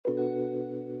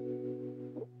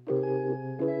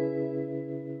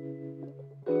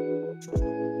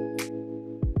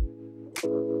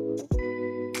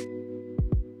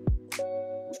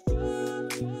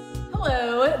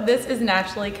this is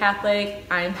Naturally Catholic.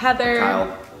 I'm Heather.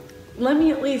 Kyle. Let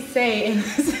me at least say, and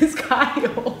this is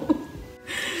Kyle.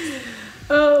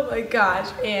 Oh my gosh.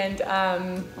 And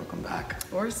Welcome back.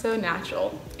 we're so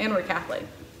natural, and we're Catholic.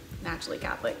 Naturally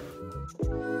Catholic.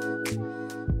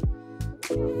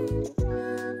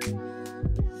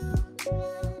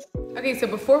 Okay, so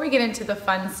before we get into the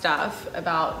fun stuff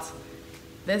about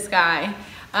this guy,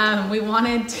 we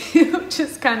wanted to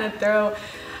just kind of throw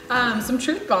some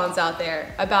truth bombs out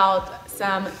there about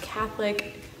some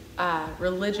Catholic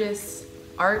religious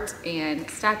art and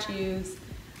statues,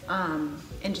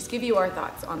 and just give you our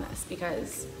thoughts on this,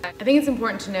 because I think it's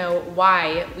important to know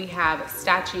why we have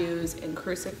statues and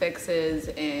crucifixes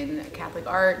in Catholic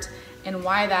art, and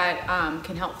why that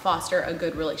can help foster a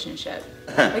good relationship.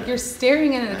 Like, you're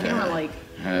staring into the camera like...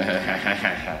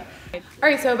 All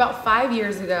right, so about 5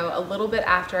 years ago, a little bit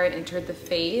after I entered the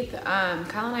faith, Kyle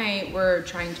and I were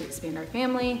trying to expand our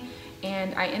family,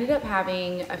 and I ended up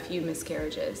having a few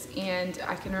miscarriages. And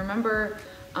I can remember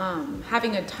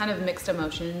having a ton of mixed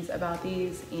emotions about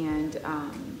these, and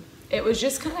it was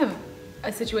just kind of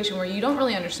a situation where you don't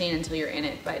really understand until you're in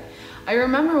it. But I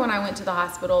remember when I went to the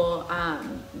hospital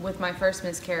with my first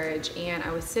miscarriage, and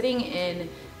I was sitting in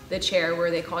the chair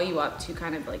where they call you up to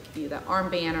kind of like do the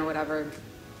armband or whatever,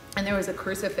 and there was a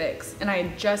crucifix, and I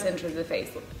had just entered the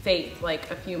faith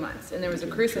like a few months, and there was a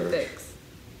crucifix.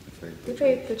 The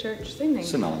faith, the church, same thing.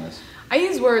 Synonymous. I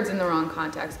use words in the wrong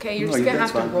context, okay? You're just gonna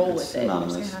have to roll with it. You're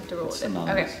just gonna have to roll with it.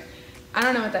 Okay. I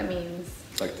don't know what that means.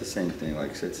 It's like the same thing,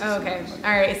 like it's okay. like,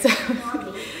 all right.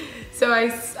 So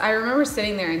I remember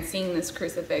sitting there and seeing this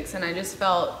crucifix, and I just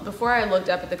felt, before I looked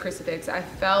up at the crucifix, I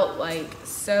felt like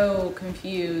so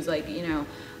confused. Like, you know,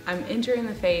 I'm entering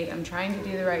the faith, I'm trying to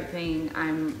do the right thing,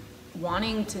 I'm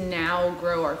wanting to now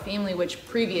grow our family, which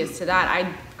previous to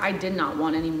that, I did not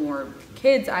want any more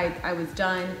kids. I was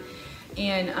done.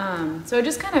 And so I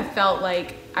just kind of felt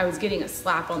like I was getting a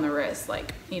slap on the wrist,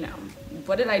 like, you know,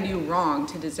 what did I do wrong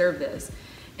to deserve this?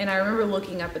 And I remember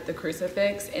looking up at the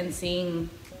crucifix and seeing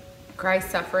Christ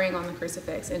suffering on the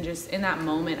crucifix, and just in that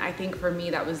moment, I think for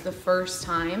me that was the first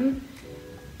time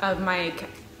of my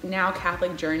now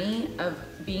Catholic journey of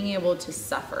being able to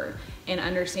suffer and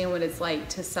understand what it's like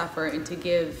to suffer and to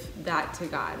give that to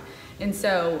God. And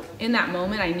so in that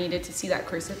moment, I needed to see that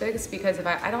crucifix, because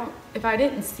if I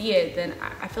didn't see it, then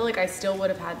I feel like I still would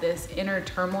have had this inner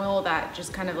turmoil that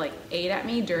just kind of like ate at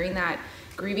me during that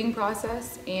grieving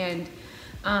process. And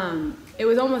it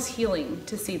was almost healing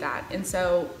to see that. And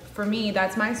so for me,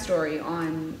 that's my story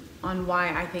on why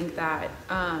I think that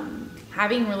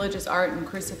having religious art and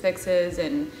crucifixes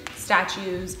and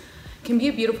statues can be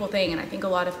a beautiful thing. And I think a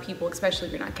lot of people, especially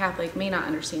if you're not Catholic, may not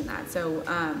understand that. So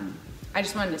I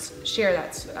just wanted to share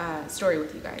that story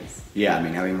with you guys. Yeah, I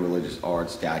mean, having religious art,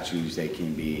 statues, they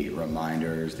can be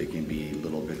reminders, they can be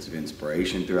little bits of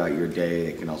inspiration throughout your day.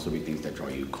 They can also be things that draw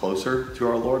you closer to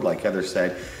our Lord. Like Heather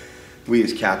said, we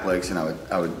as Catholics, and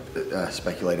I would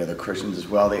speculate other Christians as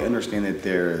well, they understand that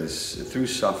there is, through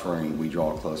suffering, we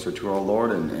draw closer to our Lord,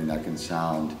 and that can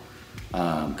sound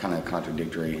kind of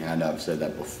contradictory, and I've said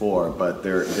that before, but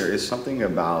there is something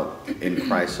about in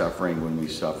Christ's suffering when we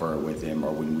suffer with Him,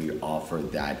 or when we offer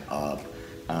that up,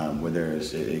 where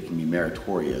it can be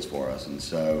meritorious for us. And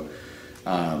so,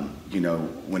 you know,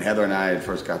 when Heather and I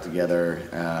first got together,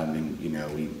 and you know,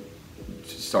 we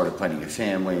started planning a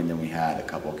family, and then we had a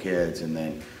couple kids, and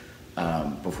then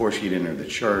before she'd entered the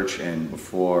church, and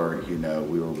before, you know,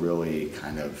 we were really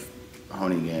kind of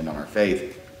honing in on our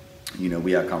faith, you know,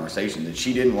 we had conversations, and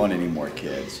she didn't want any more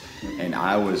kids, and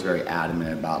I was very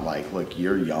adamant about, like, look,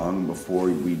 you're young, before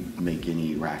we make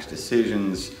any rash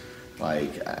decisions,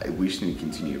 like, we just need to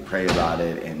continue to pray about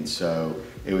it. And so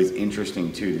it was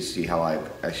interesting too to see how, like,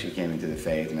 as she came into the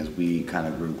faith, and as we kind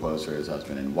of grew closer as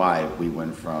husband and wife, we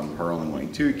went from her only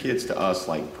wanting 2 kids to us,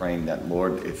 like, praying that,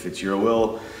 Lord, if it's your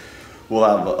will, we'll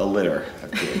have a litter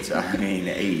of kids. I mean,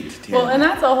 8, 10. Well, and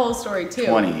that's a whole story too.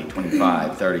 20,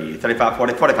 25, 30, 35,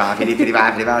 40, 45, 50,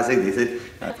 55, 55, 60.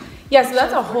 Yeah, so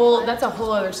that's a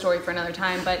whole other story for another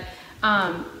time. But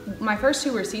my first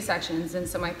 2 were C-sections, and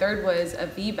so my third was a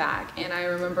VBAC. And I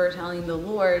remember telling the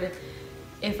Lord,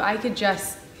 if I could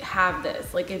just have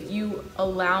this, like, if you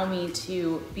allow me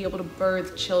to be able to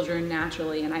birth children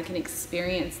naturally, and I can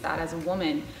experience that as a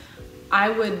woman, I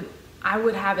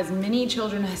would have as many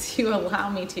children as you allow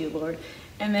me to, Lord.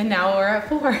 And then now we're at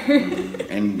 4.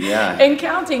 And yeah. And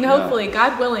counting, hopefully, yeah.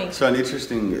 God willing. So an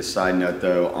interesting side note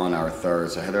though, on our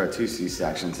third, so Heather had 2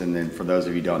 C-sections, and then for those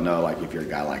of you who don't know, like, if you're a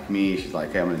guy like me, she's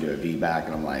like, hey, I'm gonna do a VBAC,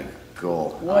 and I'm like,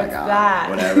 cool. What's that?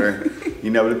 Whatever. You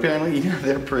know, but apparently, you know,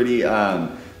 they're pretty,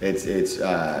 it's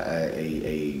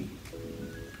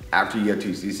a after you have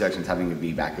 2 C-sections, having a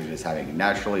VBAC is just having it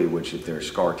naturally, which if there's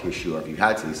scar tissue or if you've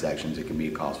had C-sections, it can be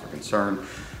a cause for concern.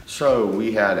 So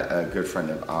we had a good friend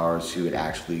of ours who had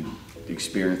actually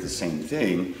experienced the same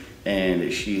thing,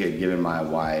 and she had given my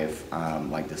wife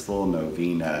like this little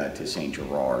novena to Saint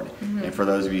Gerard. And for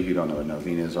those of you who don't know what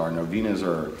novenas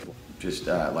are just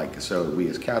so we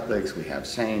as Catholics, we have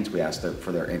saints, we ask them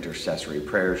for their intercessory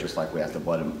prayers, just like we ask the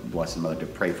Blessed Mother to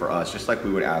pray for us, just like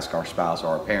we would ask our spouse or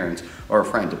our parents or a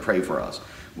friend to pray for us.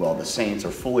 Well, the saints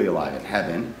are fully alive in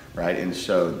heaven, right? And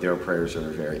so their prayers are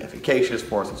very efficacious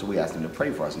for us, and so we ask them to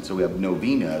pray for us. And so we have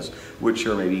novenas, which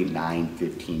are maybe 9,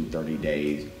 15, 30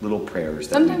 days, little prayers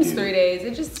that sometimes we do. 3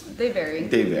 days, they vary.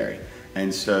 They vary.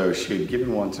 And so she had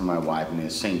given one to my wife, and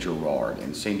it's Saint Gerard.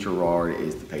 And Saint Gerard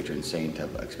is the patron saint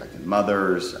of expectant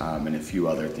mothers and a few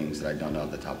other things that I don't know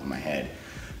off the top of my head.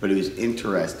 But it was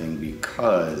interesting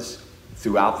because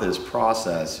throughout this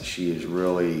process, she is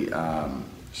really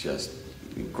just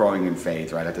growing in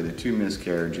faith, right? After the 2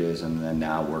 miscarriages, and then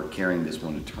now we're carrying this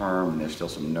one to term, and there's still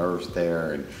some nerves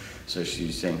there. And so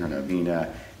she's saying her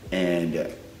novena.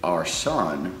 And our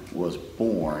son was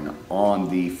born on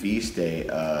the feast day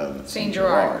of Saint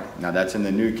Gerard. Now that's in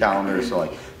the new calendar, so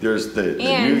like there's the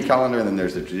new calendar and then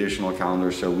there's the traditional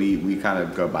calendar, so we kind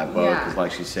of go by both, because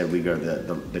like she said, we go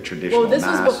to the traditional Well, this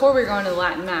mass. was before we were going to the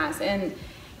Latin Mass, and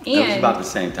it was about the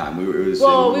same time. We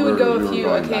would go a few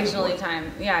occasionally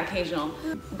occasional.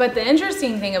 But the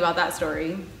interesting thing about that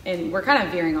story, and we're kind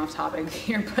of veering off topic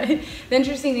here, but the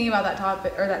interesting thing about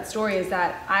that story is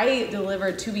that I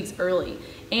delivered 2 weeks early,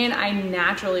 and I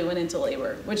naturally went into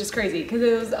labor, which is crazy because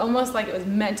it was almost like it was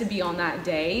meant to be on that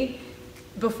day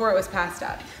before it was passed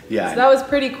up. Yeah. So that was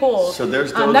pretty cool. So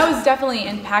there's those, that was definitely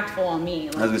impactful on me.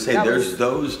 Like, I was gonna say there's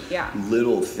those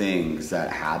little things that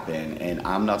happen, and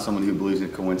I'm not someone who believes in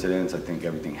coincidence. I think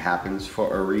everything happens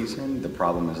for a reason. The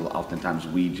problem is oftentimes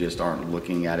we just aren't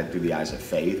looking at it through the eyes of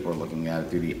faith. We're looking at it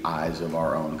through the eyes of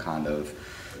our own kind of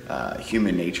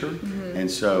human nature.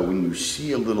 And so when you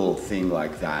see a little thing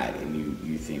like that and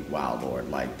you think, wow, Lord,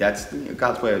 like that's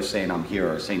God's way of saying I'm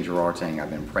here, or Saint Gerard saying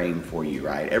I've been praying for you,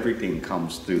 right? Everything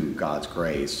comes through God's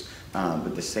grace,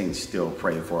 but the saints still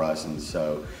pray for us. And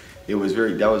so it was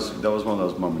that was one of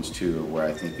those moments too where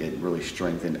I think it really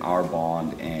strengthened our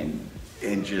bond, and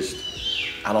just,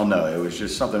 I don't know, it was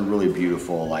just something really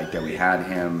beautiful, like that we had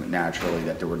him naturally,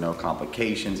 that there were no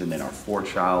complications, and then our 4th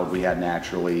child we had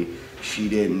naturally. She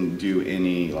didn't do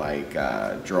any like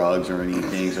drugs or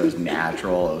anything, so it was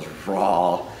natural, it was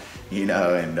raw, you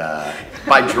know, and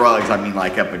by drugs I mean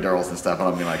like epidurals and stuff. I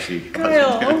don't mean like she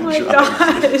Kyle, oh my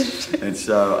gosh. And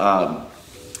so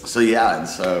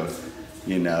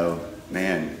you know,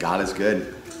 man, God is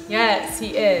good. Yes,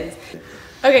 he is.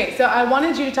 Okay, so I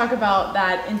wanted you to talk about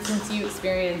that instance you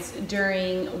experienced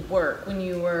during work when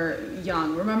you were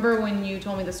young. Remember when you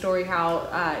told me the story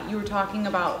how you were talking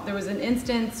about, there was an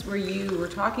instance where you were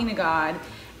talking to God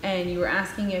and you were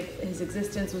asking if his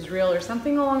existence was real or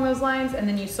something along those lines, and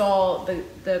then you saw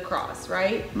the cross,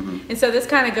 right? And so this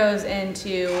kind of goes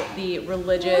into the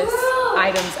religious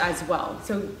items as well.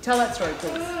 So tell that story,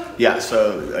 please. Yeah,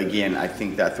 so again, I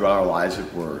think that throughout our lives,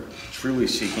 if we're truly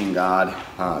seeking God,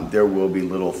 there will be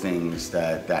little things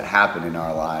that happen in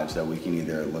our lives that we can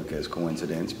either look as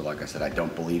coincidence, but like I said, I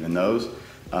don't believe in those,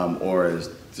 or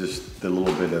as just the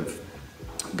little bit of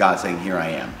God saying, here I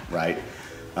am, right?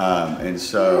 And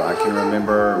so I can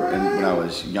remember when I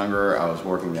was younger, I was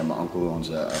working there. My uncle owns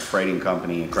a crating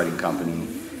company,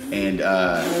 and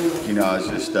you know, I was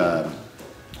just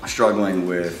struggling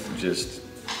with just,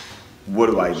 what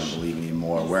do I even believe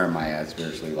anymore? Where am I at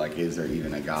spiritually? Like, is there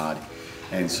even a God?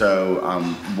 And so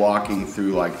I'm walking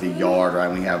through like the yard,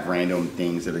 right? We have random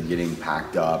things that are getting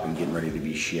packed up and getting ready to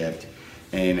be shipped.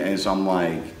 And as I'm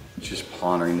like just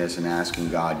pondering this and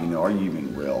asking God, you know, are you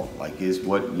even real? Like,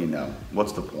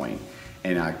 what's the point?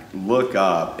 And I look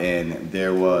up, and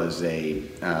there was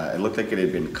it looked like it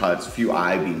had been cut, a few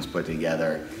I-beams put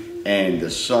together, and the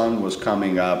sun was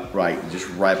coming up just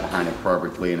right behind it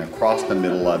perfectly, and across the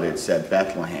middle of it said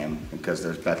Bethlehem, because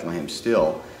there's Bethlehem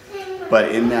still.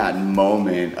 But in that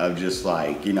moment of just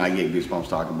like, you know, I get goosebumps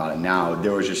talking about it now,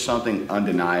 there was just something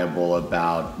undeniable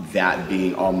about that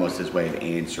being almost his way of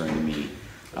answering me.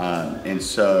 And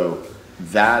so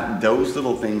those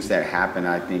little things that happen,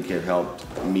 I think, have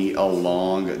helped me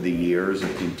along the years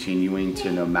of continuing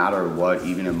to, no matter what,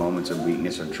 even in moments of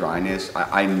weakness or dryness,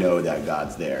 I know that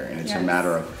God's there. And it's a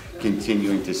matter of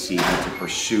continuing to seek him, to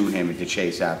pursue him, and to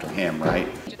chase after him, right?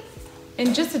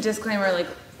 And just a disclaimer, like,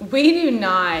 we do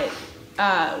not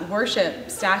worship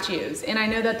statues. And I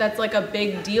know that that's like a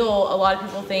big deal. A lot of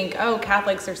people think, oh,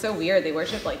 Catholics are so weird. They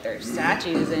worship like their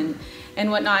statues and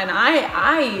whatnot. And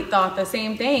I thought the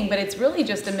same thing, but it's really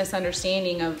just a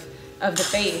misunderstanding of the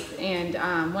faith, and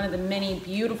one of the many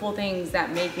beautiful things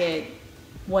that make it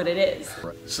what it is.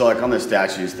 So like on the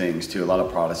statues things too, a lot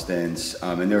of Protestants,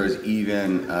 and there was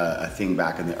even a thing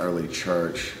back in the early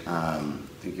church, I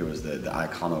think it was the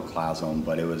iconoclasm,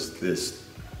 but it was this,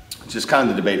 just kind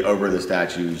of the debate over the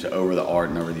statues, over the art,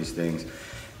 and over these things.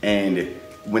 And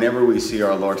whenever we see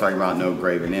our Lord talking about no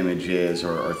graven images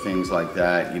or things like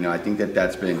that, I think that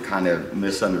that's been kind of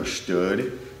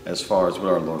misunderstood as far as what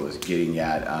our Lord was getting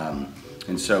at.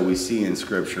 And so we see in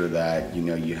Scripture that,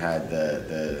 you had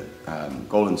the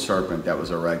golden serpent that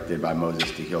was erected by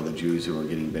Moses to heal the Jews who were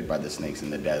getting bit by the snakes in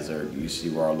the desert. You see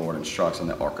where our Lord instructs on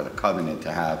the Ark of the Covenant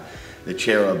to have the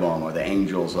cherubim or the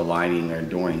angels aligning and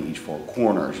adorning each four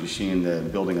corners. You see in the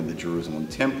building of the Jerusalem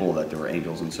temple that there were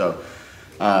angels. And so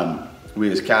we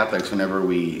as Catholics, whenever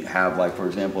we have, like, for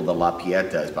example, the La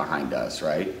Pieta is behind us,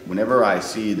 right? Whenever I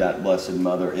see that Blessed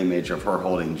Mother image of her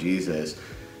holding Jesus,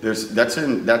 that's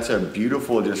a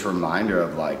beautiful just reminder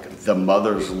of like the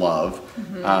mother's love,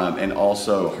 and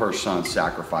also her son's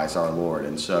sacrifice, our Lord.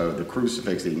 And so the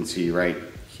crucifix that you can see right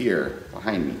here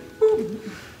behind me,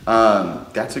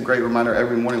 that's a great reminder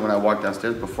every morning when I walk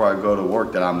downstairs before I go to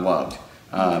work that I'm loved,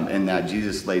 and that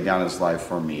Jesus laid down his life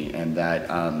for me, and that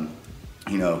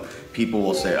people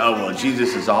will say, oh, well,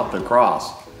 Jesus is off the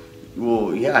cross.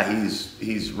 Well, yeah,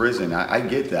 he's risen. I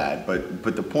get that,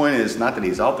 but the point is not that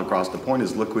he's off the cross. The point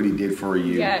is, look what he did for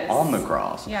you on the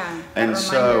cross. Yeah. And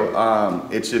so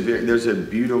there's a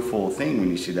beautiful thing when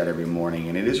you see that every morning,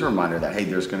 and it is a reminder that, hey,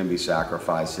 there's going to be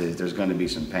sacrifices, there's going to be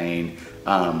some pain,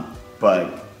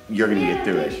 but you're going to get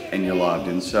through it, and you're loved.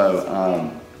 And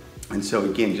so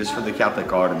again, just for the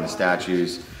Catholic art and the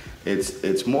statues,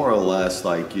 it's more or less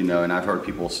like, and I've heard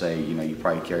people say, you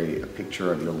probably carry a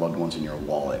picture of your loved ones in your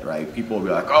wallet, right? People will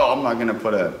be like, oh, I'm not going to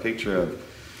put a picture of,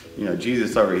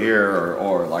 Jesus over here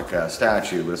or like a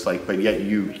statue, but it's like, but yet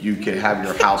you could have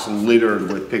your house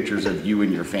littered with pictures of you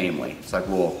and your family. It's like,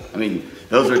 well, I mean,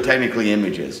 those are technically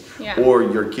images. Yeah. Or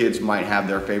your kids might have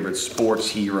their favorite sports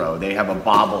hero. They have a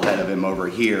bobblehead of him over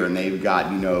here, and they've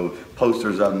got,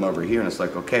 posters of him over here. And it's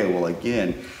like, okay, well,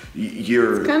 again,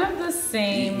 it's kind of the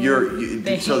same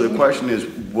thing. So the question is,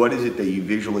 what is it that you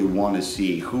visually want to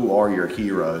see? Who are your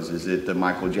heroes? Is it the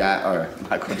Michael Jacksons,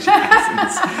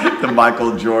 the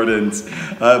Michael Jordans?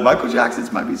 Michael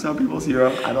Jackson's might be some people's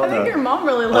hero. I don't know. I think your mom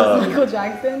really loves Michael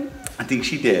Jackson. I think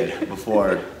she did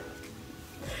before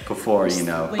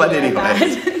But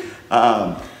anyway,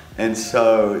 and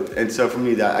so for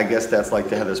me, that I guess that's like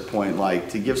to have this point, like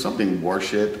to give something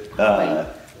worship.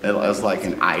 As like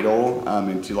an idol,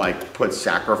 and to like put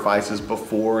sacrifices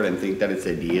before it and think that it's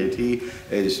a deity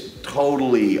is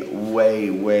totally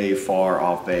way far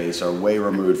off base, or way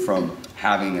removed from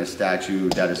having a statue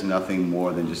that is nothing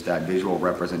more than just that visual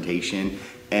representation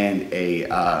and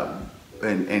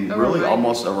really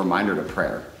almost a reminder to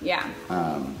prayer. Yeah.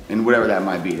 And whatever that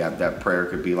might be, that prayer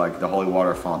could be like the holy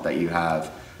water font that you have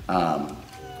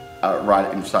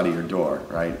right inside of your door,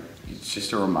 right? It's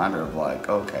just a reminder of like,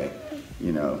 okay,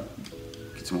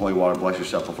 get some holy water, bless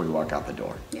yourself before you walk out the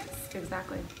door. Yes,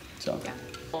 exactly.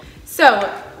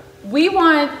 So we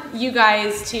want you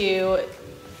guys to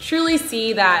truly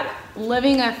see that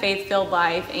living a faith-filled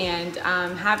life and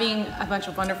having a bunch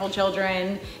of wonderful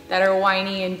children that are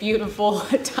whiny and beautiful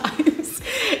at times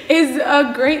is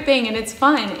a great thing, and it's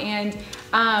fun. And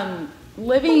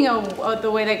living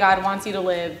the way that God wants you to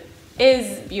live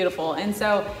is beautiful. And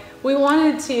so we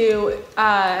wanted to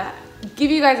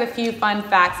give you guys a few fun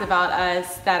facts about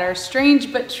us that are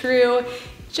strange but true,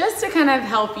 just to kind of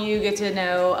help you get to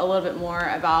know a little bit more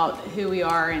about who we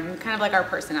are and kind of like our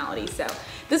personality. So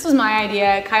this was my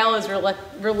idea. Kyle is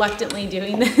reluctantly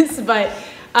doing this, but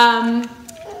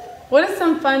what are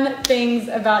some fun things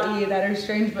about you that are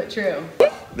strange but true?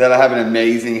 That I have an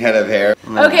amazing head of hair.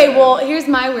 Okay, well, here's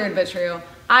my weird but true.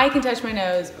 I can touch my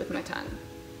nose with my tongue.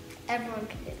 Everyone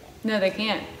can do that. No, they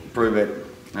can't. Prove it.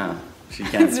 No, she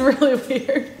can't. It's really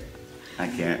weird. I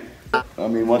can't. I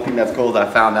mean, one thing that's cool is I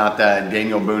found out that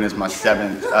Daniel Boone is my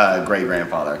 7th great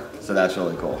grandfather, so that's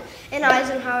really cool. And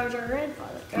Eisenhower's our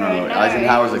grandfather. No,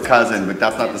 Eisenhower's a cousin, but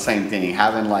that's not the same thing.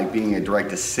 Having like being a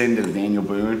direct descendant of Daniel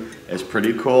Boone is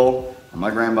pretty cool. On my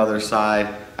grandmother's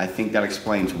side, I think that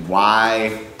explains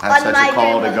why I have such a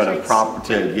call to go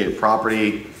to get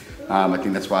property. I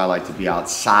think that's why I like to be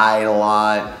outside a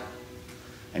lot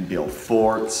and build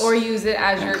forts. Or use it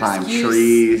as your climb excuse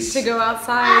trees. to go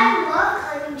outside. I love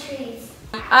climbing trees.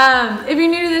 If you're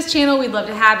new to this channel, we'd love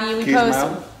to have you.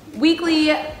 weekly.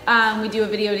 We do a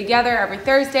video together every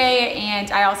Thursday,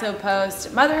 and I also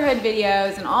post motherhood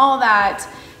videos and all that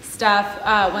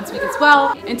stuff once a week as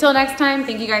well. Until next time,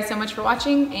 thank you guys so much for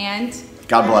watching, and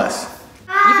God bless.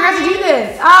 you forgot to do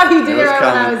this. Oh, you did it was right when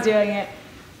I coming. was doing it.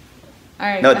 All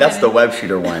right. No, go that's ahead the web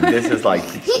shooter one. This is like,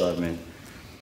 peace, love, man.